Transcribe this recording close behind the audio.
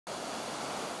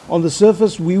On the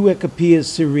surface, Wewak appears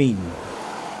serene.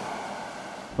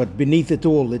 But beneath it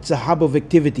all, it's a hub of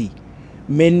activity.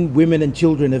 Men, women and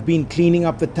children have been cleaning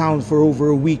up the town for over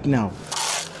a week now.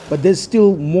 But there's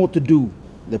still more to do.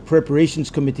 The preparations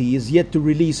committee is yet to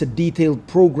release a detailed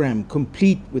program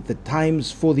complete with the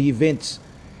times for the events.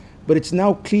 But it's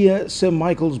now clear Sir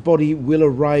Michael's body will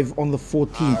arrive on the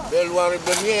 14th.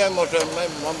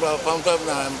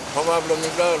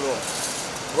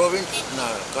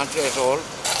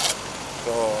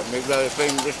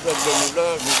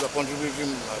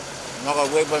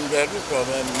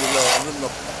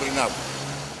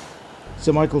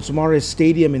 Sir Michael Somare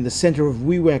Stadium in the center of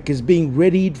Wewak is being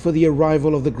readied for the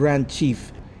arrival of the Grand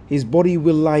Chief. His body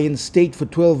will lie in state for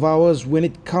 12 hours when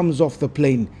it comes off the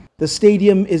plane. The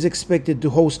stadium is expected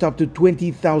to host up to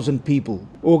 20,000 people.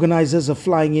 Organizers are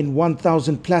flying in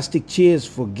 1,000 plastic chairs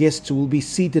for guests who will be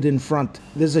seated in front.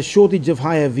 There's a shortage of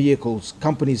hire vehicles.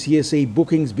 Companies here say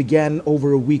bookings began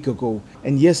over a week ago.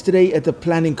 And yesterday at the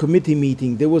planning committee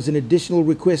meeting, there was an additional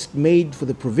request made for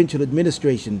the provincial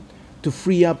administration to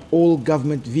free up all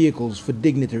government vehicles for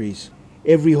dignitaries.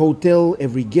 Every hotel,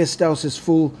 every guest house is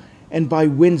full, and by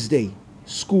Wednesday,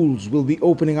 schools will be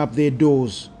opening up their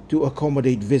doors to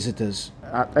accommodate visitors.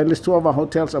 At least 2 of our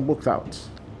hotels are booked out,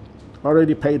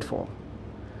 already paid for.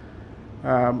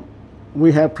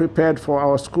 We have prepared for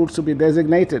our schools to be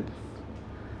designated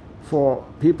for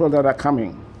people that are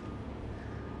coming.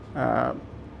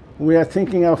 We are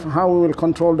thinking of how we will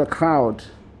control the crowd.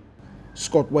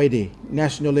 Waide,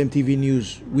 National EMTV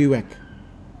News, Wewak.